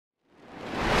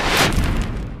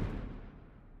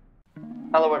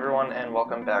Hello everyone and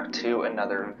welcome back to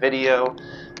another video.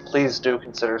 Please do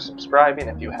consider subscribing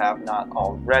if you have not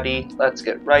already. Let's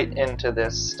get right into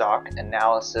this stock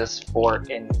analysis for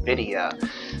NVIDIA.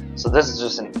 So this is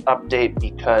just an update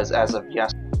because as of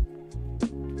yesterday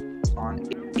on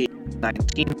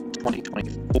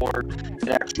 8/19/2024, it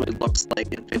actually looks like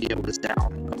NVIDIA was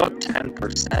down about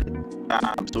 10%.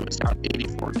 So it was down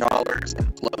 $84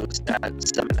 and closed at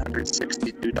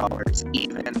 $762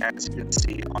 even, as you can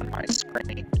see on my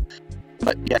screen.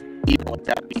 But yet, even with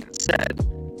that being said,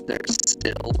 there's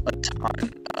still a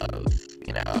ton of,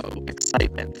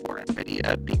 excitement for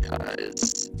NVIDIA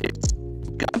because it's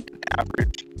got an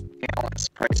average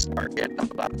analyst price target of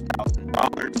about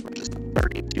 $1,000, which is a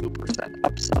 32%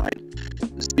 upside.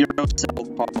 Zero sell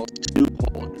calls, 2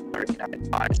 hold, and 39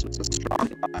 buys, so it's a strong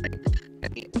buy.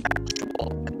 And the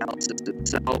actual analysis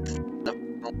itself, the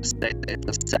analysts say that it's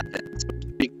a 7, so it's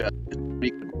pretty good. It's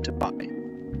pretty good to buy.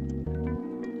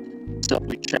 So if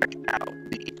we check out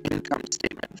the income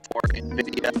statement for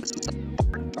NVIDIA, this is a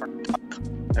bar chart,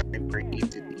 very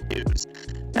easy to use.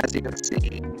 As you can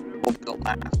see, over the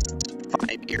last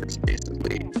 5 years,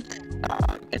 basically,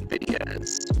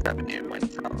 NVIDIA's revenue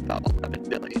went from about $11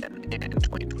 billion in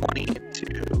 2020 to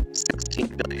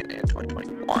 $16 billion in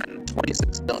 2021,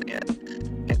 $26 billion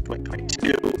in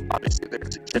 2022. Obviously,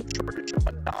 there's a chip shortage and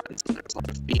whatnot, so there's a lot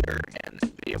of fear, and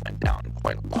NVIDIA went down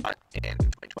quite a lot in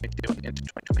 2022 and into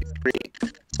 2023.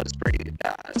 So it's pretty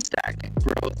stagnant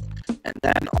growth. And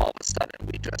then all of a sudden,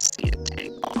 we just see it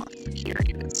take off. Here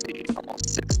you can see almost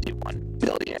 $61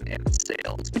 billion in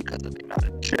sales because of the amount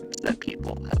of chips that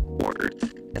people have ordered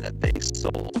and that they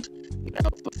sold.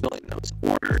 Fulfilling those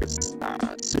orders,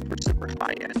 super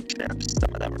high-end chips.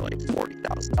 Some of them are like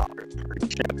 $40,000 per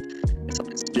chip.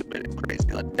 Something stupid and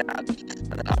crazy like that.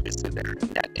 And then obviously their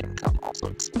net income also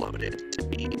exploded to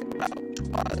be about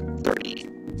 $30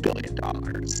 billion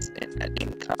in net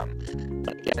income.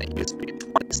 But again, it used to be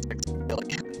 $26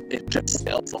 billion in just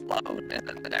sales alone. And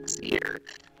then the next year,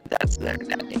 that's their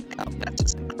net income. That's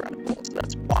just incredible. So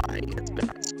that's why it's been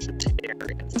on such a tear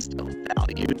and still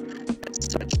valued at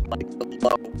such like the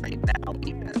low right now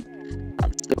even.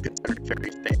 Still considered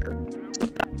very fair. So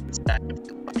that means that if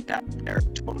you look at their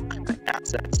total current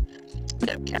assets,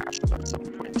 they have cash of about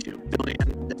 $7.2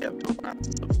 billion. They have total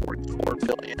assets of $44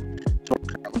 billion. Total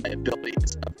current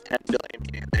liabilities of $10 billion,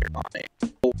 meaning they're on a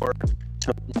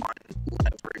 4-to-1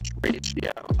 leverage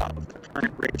ratio of the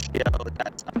current ratio.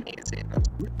 That's amazing. That's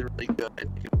really good.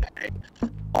 You can pay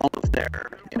all of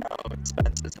their,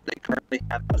 expenses that they currently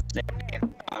have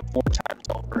outstanding 4 times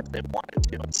over if they wanted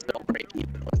to, and still break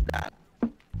even with that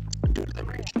due to the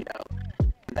ratio.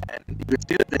 And then you can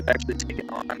see that they've actually taken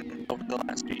on over the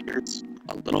last few years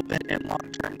a little bit in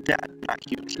long-term debt. Not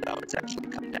huge though. It's actually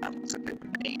come down. Looks like they've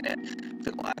been paying it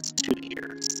for the last 2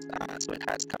 years. So it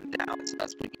has come down. So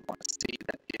that's what you want to see.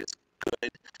 That is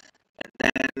good. And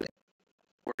then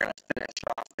we're going to finish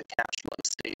off the cash flow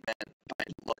statement by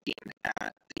looking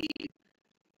at the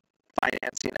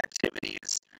financing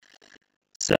activities.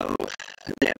 So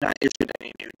they have not issued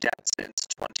any new debt since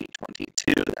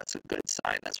 2022. That's a good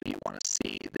sign. That's what you want to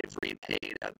see. They've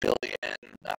repaid $1 billion in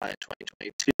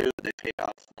 2022. They paid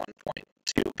off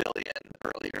 $1.2 billion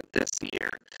earlier this year.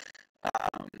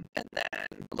 And then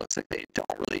it looks like they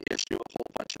don't really issue a whole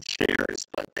bunch of shares,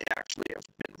 but they actually have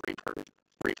been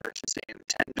repurchasing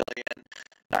 $10 billion,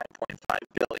 $9.5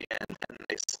 billion, and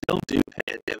they still do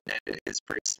pay a dividend. It is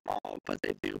pretty small, but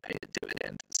they do pay a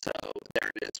dividend. So there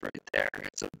it is right there.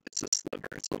 It's a sliver,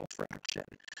 it's a little fraction.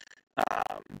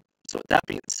 So with that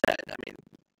being said,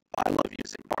 I love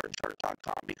using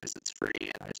barchart.com because it's free,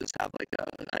 and I just have I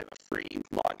have a free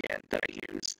login that I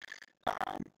use.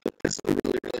 But this is a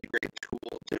really great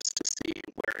tool just to see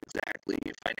where exactly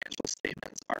financial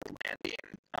statements are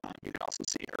landing. You can also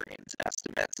see earnings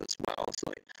estimates as well.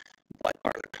 So what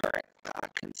are the current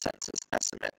consensus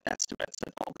estimates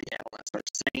that all the analysts are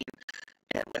saying?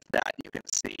 And with that, you can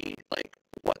see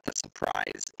what the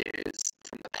surprise is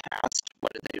from the past.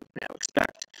 What did they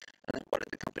expect? And then what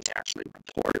did the company actually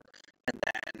report? And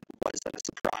then what is that a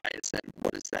surprise? And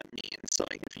what does that mean? So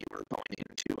if you were going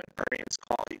into an earnings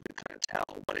call, you could kind of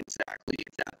tell what exactly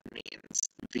that means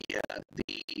via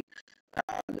the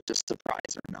just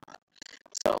surprise or not.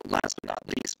 So last but not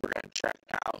least, we're going to check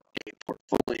out a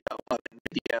portfolio of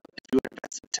NVIDIA. If you had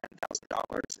invested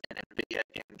 $10,000 in NVIDIA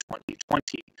in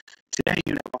 2020, today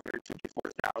you'd have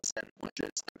 $154,000, which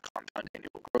is a compound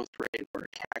annual growth rate or a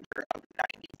CAGR of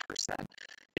 90%.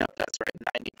 Yep, that's right,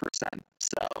 90%.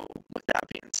 So with that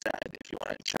being said, if you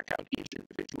want to check out each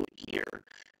individual year,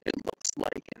 it looks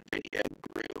like NVIDIA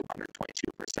grew 122% in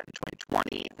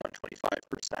 2020, 125% in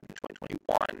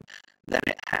 2021, then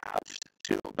it halved to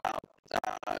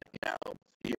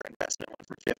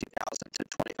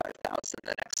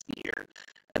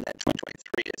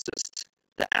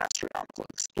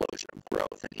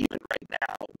growth. And even right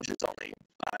now, which is only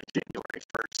January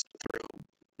 1st through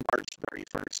March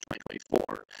 31st,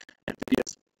 2024,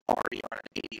 NVIDIA's already on an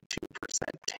 82%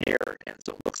 tear, and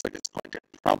so it looks like it's going to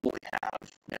probably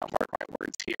have, mark my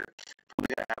words here,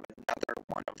 probably going to have another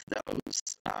one of those,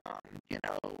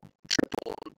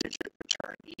 triple-digit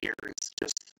return years.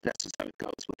 That's just how it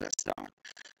goes with this stock.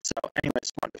 So anyway, I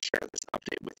just wanted to share this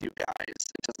update with you guys.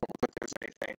 It doesn't look like there's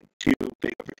anything too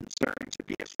big of a concern to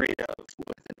be afraid of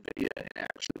with NVIDIA. It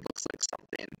actually looks like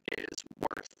something is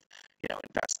worth,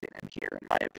 investing in here. In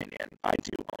my opinion, I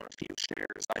do own a few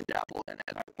shares. I dabble in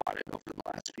it.